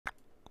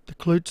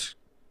Coutts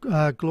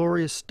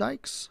Glorious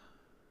Stakes,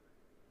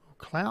 or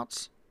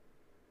Coutts.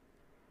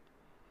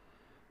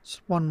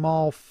 It's 1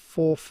 mile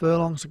 4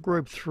 furlongs of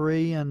Group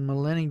 3, and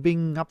Millennium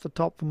Bing up the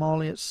top for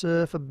Molly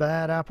Surfer,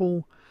 Bad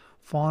Apple,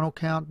 Final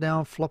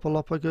Countdown,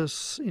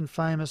 Flopolopagus,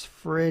 Infamous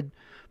Fred,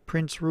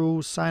 Prince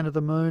Rules, Saint of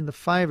the Moon. The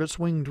favourites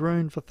Winged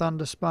Rune for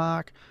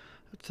Thunderspark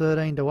at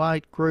 13 to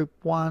 8, Group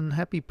 1,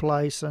 Happy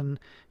Place, and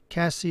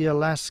Cassie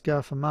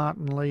Alaska for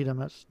Martin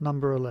Leadham at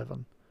number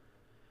 11.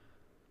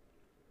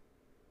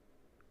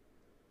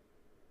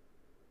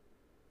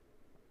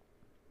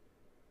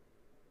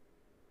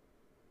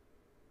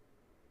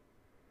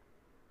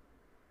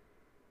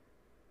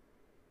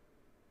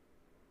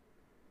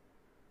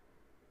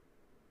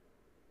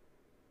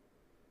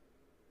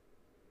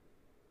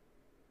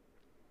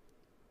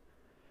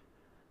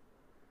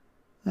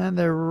 And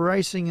they're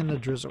racing in the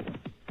drizzle.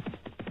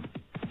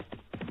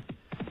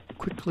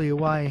 Quickly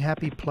away,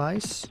 Happy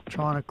Place,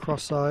 trying to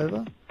cross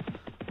over.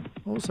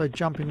 Also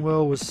jumping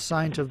well was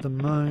Saint of the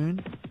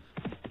Moon.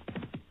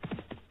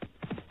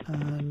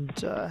 And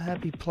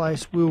Happy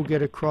Place will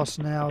get across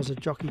now as a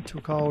jockey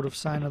took hold of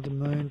Saint of the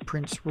Moon.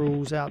 Prince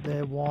Rules out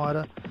there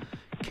wider.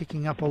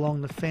 Kicking up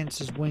along the fence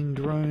is Winged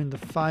Rune, the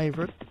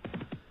favourite.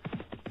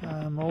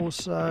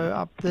 Also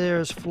up there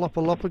is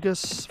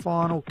Flopolopagus,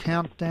 Final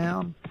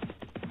Countdown.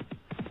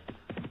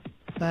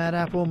 Bad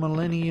Apple,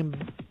 Millennium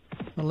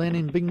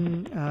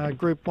Bing,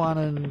 Group 1,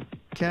 and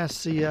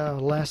Cassia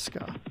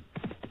Alaska.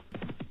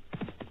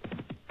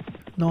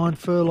 9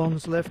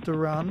 furlongs left to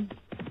run.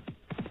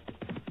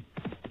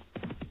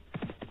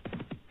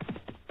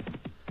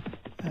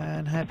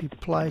 And Happy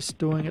Place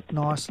doing it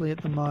nicely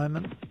at the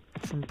moment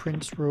from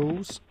Prince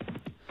Rules.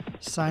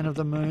 Saint of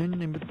the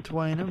Moon in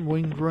between them.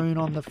 Winged Rune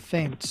on the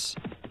fence.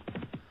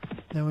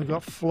 Then we've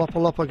got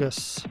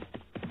Flopolopagus.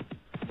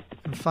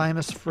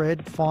 Famous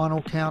Fred,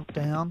 Final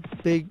Countdown,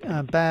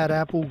 Bad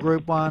Apple,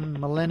 Group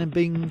 1, Millennium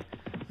Bing,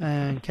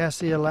 and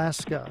Cassie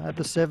Alaska at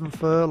the 7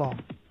 furlong.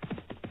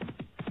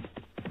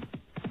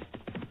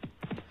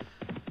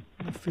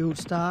 The field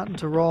starting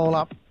to roll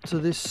up to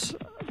this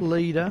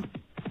leader.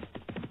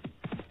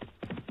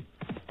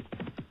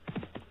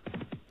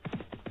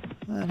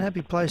 And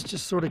Happy Place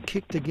just sort of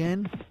kicked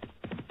again.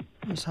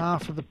 There's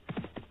half of the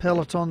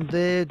peloton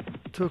there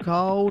took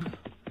hold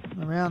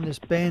around this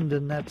bend,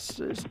 and that's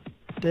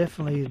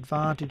definitely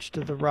advantage to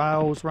the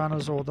rails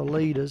runners or the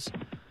leaders.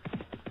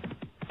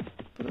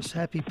 But it's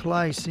Happy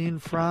Place in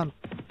front,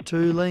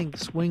 2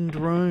 lengths, Winged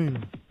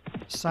Rune,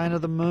 Saint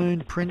of the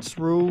Moon, Prince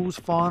Rules,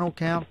 Final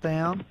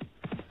Countdown.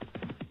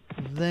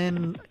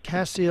 Then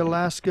Cassie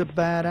Alaska,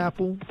 Bad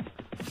Apple,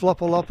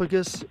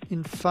 Flopolopagus,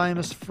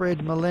 Infamous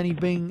Fred, Millennium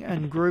Bing,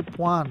 and Group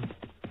 1.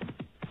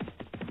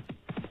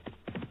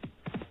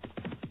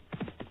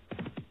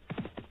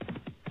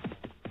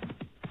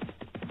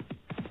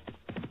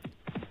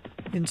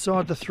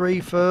 Inside the 3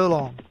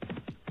 furlong,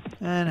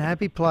 and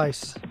Happy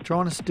Place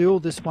trying to steal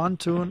this one.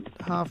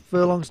 2.5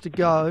 furlongs to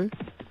go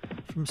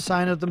from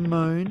Saint of the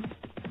Moon.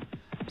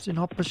 It's in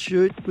hot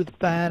pursuit with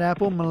Bad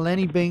Apple.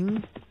 Millennium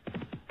Bing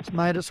has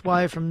made its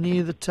way from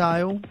near the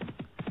tail.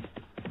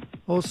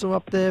 Also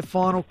up there,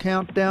 Final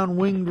Countdown,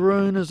 Winged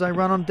Rune as they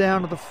run on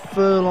down to the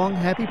furlong.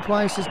 Happy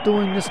Place is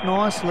doing this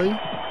nicely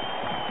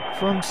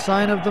from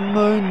Saint of the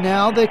Moon.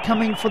 Now they're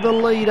coming for the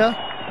leader.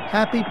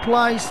 Happy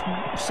Place,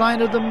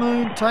 Saint of the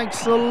Moon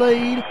takes the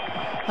lead.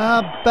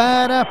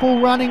 Bad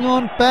Apple running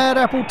on. Bad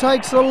Apple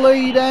takes the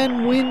lead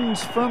and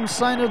wins from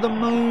Saint of the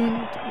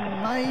Moon.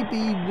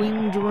 Maybe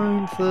Winged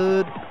Rune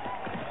third.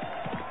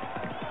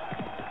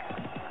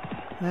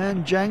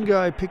 And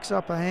Django picks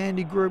up a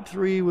handy Group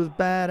 3 with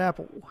Bad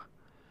Apple.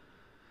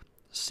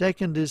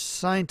 Second is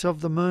Saint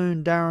of the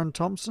Moon, Darren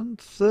Thompson.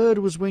 Third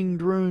was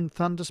Winged Rune,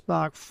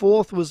 Thunderspark.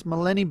 Fourth was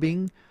Millennium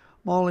Bing,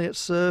 Molly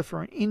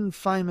Surfer, and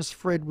Infamous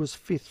Fred was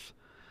 5th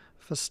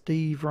for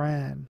Steve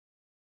Rann.